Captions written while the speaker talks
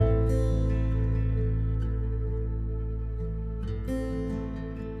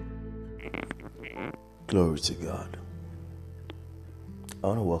Glory to God. I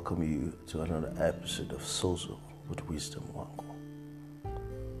want to welcome you to another episode of Sozo with Wisdom Wango.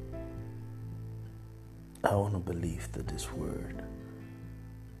 I want to believe that this word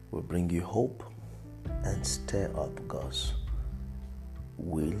will bring you hope and stir up God's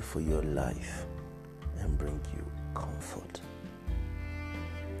will for your life and bring you comfort.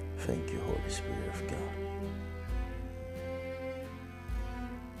 Thank you, Holy Spirit of God.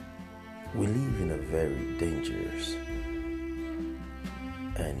 We live in a very dangerous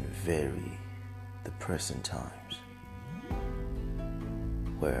and very depressing times,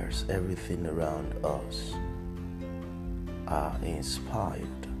 whereas everything around us are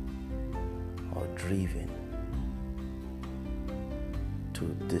inspired or driven to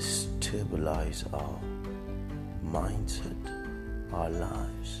destabilize our mindset, our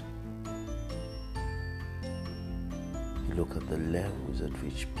lives. You look at the levels at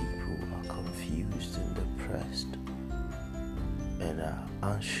which people are confused and depressed and are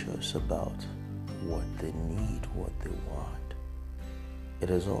anxious about what they need, what they want. It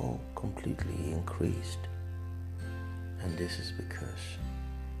has all completely increased. And this is because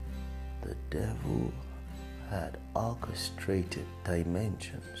the devil had orchestrated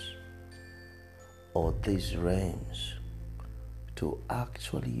dimensions or these realms to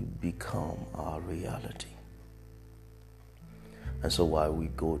actually become our reality. And so while we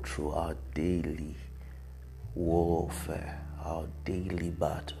go through our daily warfare, our daily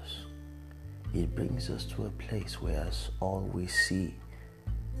battles, it brings us to a place where all we see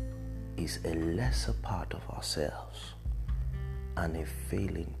is a lesser part of ourselves and a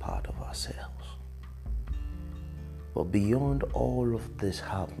failing part of ourselves. But beyond all of this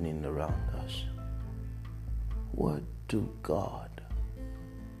happening around us, what do God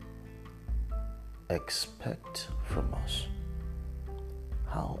expect from us?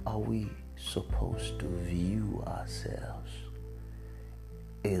 How are we supposed to view ourselves?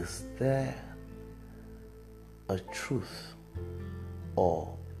 Is there a truth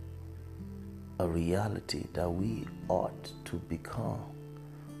or a reality that we ought to become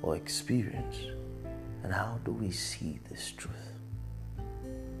or experience? And how do we see this truth?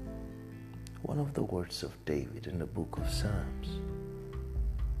 One of the words of David in the book of Psalms,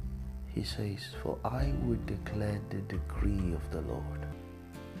 he says, "For I will declare the decree of the Lord,"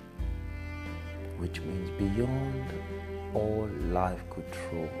 which means beyond all life could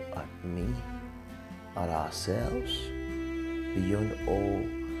throw at me, at ourselves, beyond all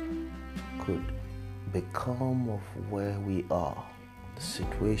could become of where we are, the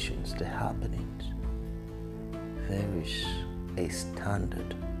situations, the happenings, there is a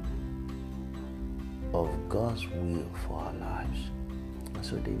standard of God's will for our lives. And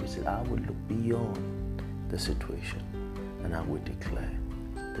so David said, I will look beyond the situation and I will declare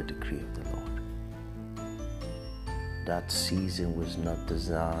the decree of the Lord. That season was not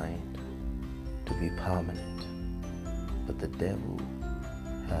designed to be permanent, but the devil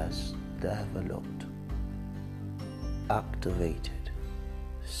has developed, activated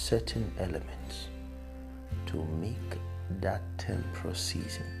certain elements to make that temporal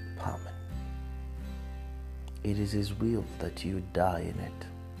season permanent. It is his will that you die in it,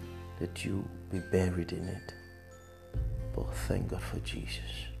 that you be buried in it. But thank God for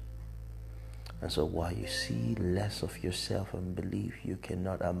Jesus. And so while you see less of yourself and believe you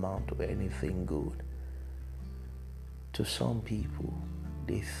cannot amount to anything good, to some people,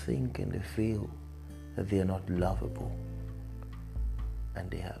 they think and they feel that they are not lovable.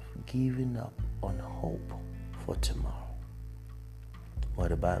 And they have given up on hope for tomorrow. What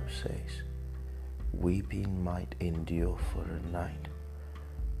the Bible says, weeping might endure for a night,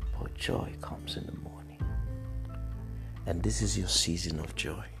 but joy comes in the morning. And this is your season of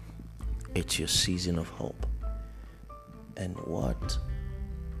joy. It's your season of hope. And what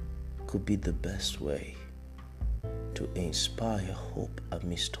could be the best way to inspire hope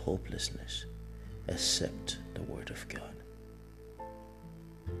amidst hopelessness except the Word of God?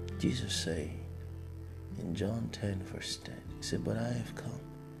 Jesus said in John 10 verse 10, he said, "But I have come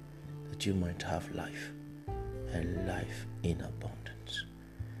that you might have life, and life in abundance."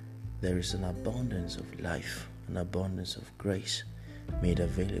 There is an abundance of life, an abundance of grace made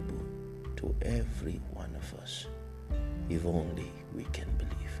available to every one of us, if only we can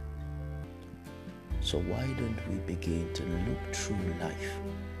believe. So why don't we begin to look through life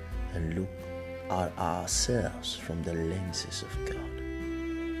and look at ourselves from the lenses of God?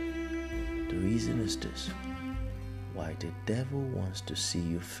 The reason is this: why the devil wants to see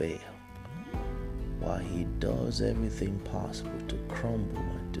you fail, why he does everything possible to crumble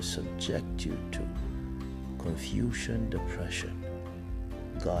and to subject you to confusion, depression,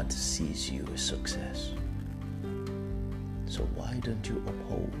 God sees you as success. So why don't you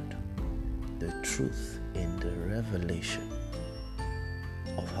uphold the truth in the revelation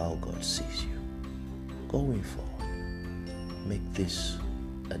of how God sees you? Going forward, make this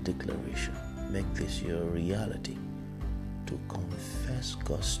a declaration. Make this your reality, to confess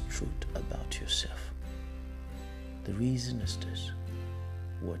God's truth about yourself. The reason is this: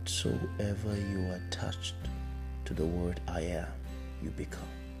 whatsoever you attach to the word I am, you become.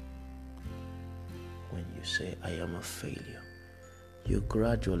 When you say I am a failure, you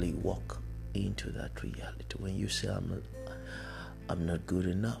gradually walk into that reality. When you say I'm not good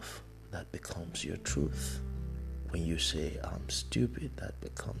enough, that becomes your truth. When you say I'm stupid, that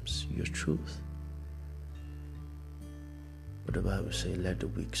becomes your truth. But the Bible says, let the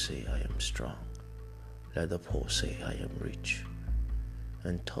weak say I am strong. Let the poor say I am rich.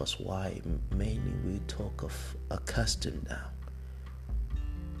 And thus why many will talk of a casting down.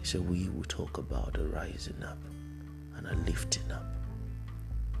 He said we will talk about a rising up and a lifting up.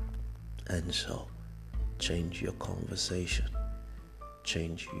 And so change your conversation.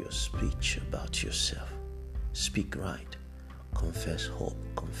 Change your speech about yourself. Speak right. Confess hope.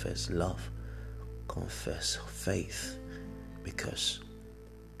 Confess love. Confess faith. Because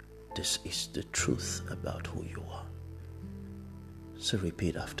this is the truth about who you are. So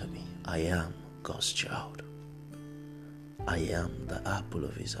repeat after me. I am God's child. I am the apple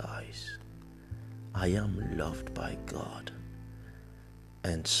of his eyes. I am loved by God.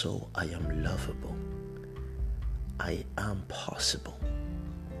 And so I am lovable. I am possible.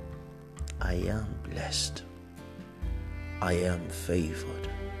 I am blessed. I am favored.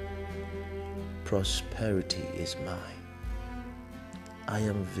 Prosperity is mine. I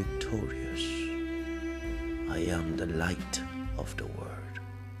am victorious. I am the light of the world.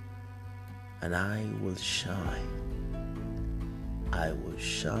 And I will shine. I will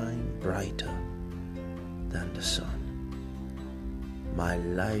shine brighter than the sun. My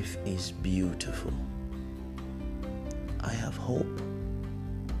life is beautiful. I have hope.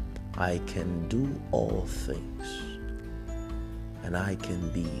 I can do all things. And I can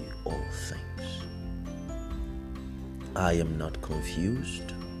be all things. I am not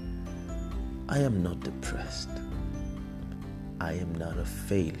confused. I am not depressed. I am not a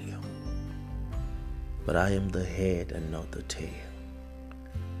failure. But I am the head and not the tail.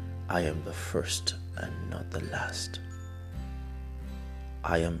 I am the first and not the last.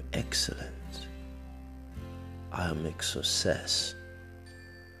 I am excellent. I am a success.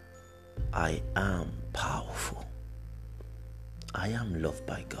 I am powerful. I am loved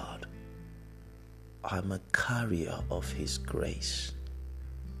by God. I am a carrier of His grace.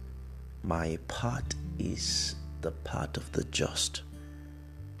 My part is the part of the just,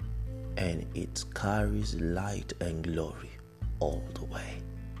 and it carries light and glory all the way.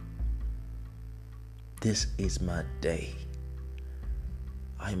 This is my day.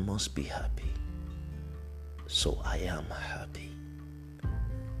 I must be happy. So I am happy.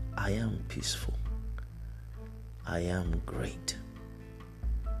 I am peaceful. I am great.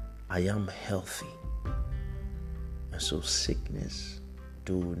 I am healthy. And so sickness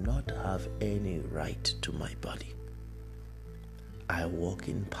do not have any right to my body. I walk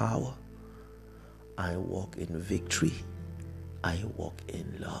in power. I walk in victory. I walk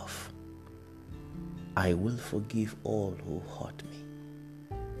in love. I will forgive all who hurt me.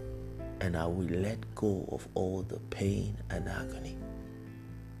 And I will let go of all the pain and agony.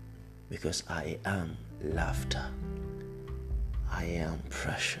 Because I am laughter. I am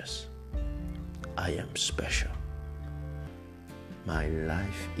precious. I am special. My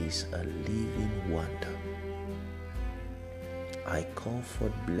life is a living wonder. I call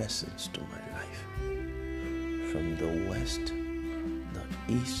forth blessings to my life. From the west,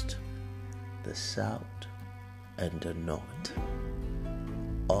 the east, the south, and the north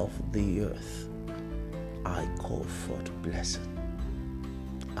of the earth, I call forth blessing.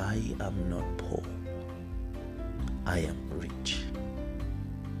 I am not poor. I am rich.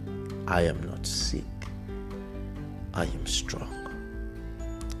 I am not sick. I am strong.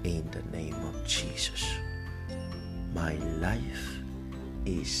 In the name of Jesus, my life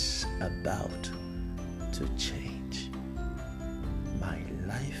is about to change. My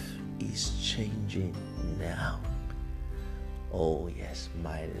life is changing now. Oh yes,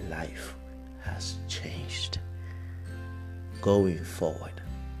 my life has changed. Going forward,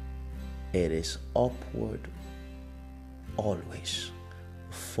 it is upward always,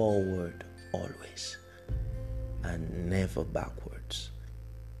 forward always, and never backwards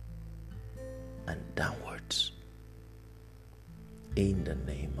and downwards. In the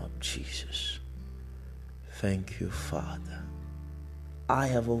name of Jesus. Thank you, Father. I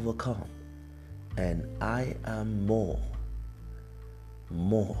have overcome, and I am more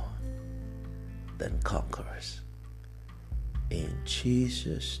more than conquerors. In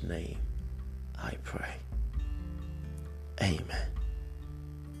Jesus' name I pray. Amen.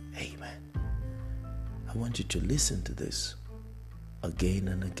 Amen. I want you to listen to this again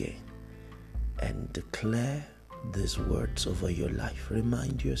and again and declare these words over your life.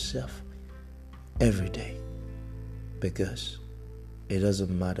 Remind yourself every day, because it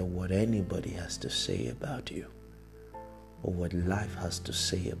doesn't matter what anybody has to say about you or what life has to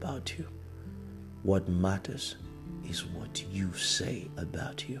say about you. What matters is what you say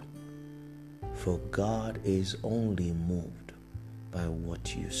about you. For God is only moved by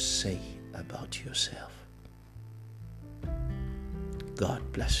what you say about yourself. God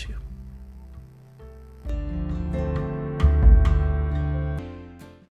bless you.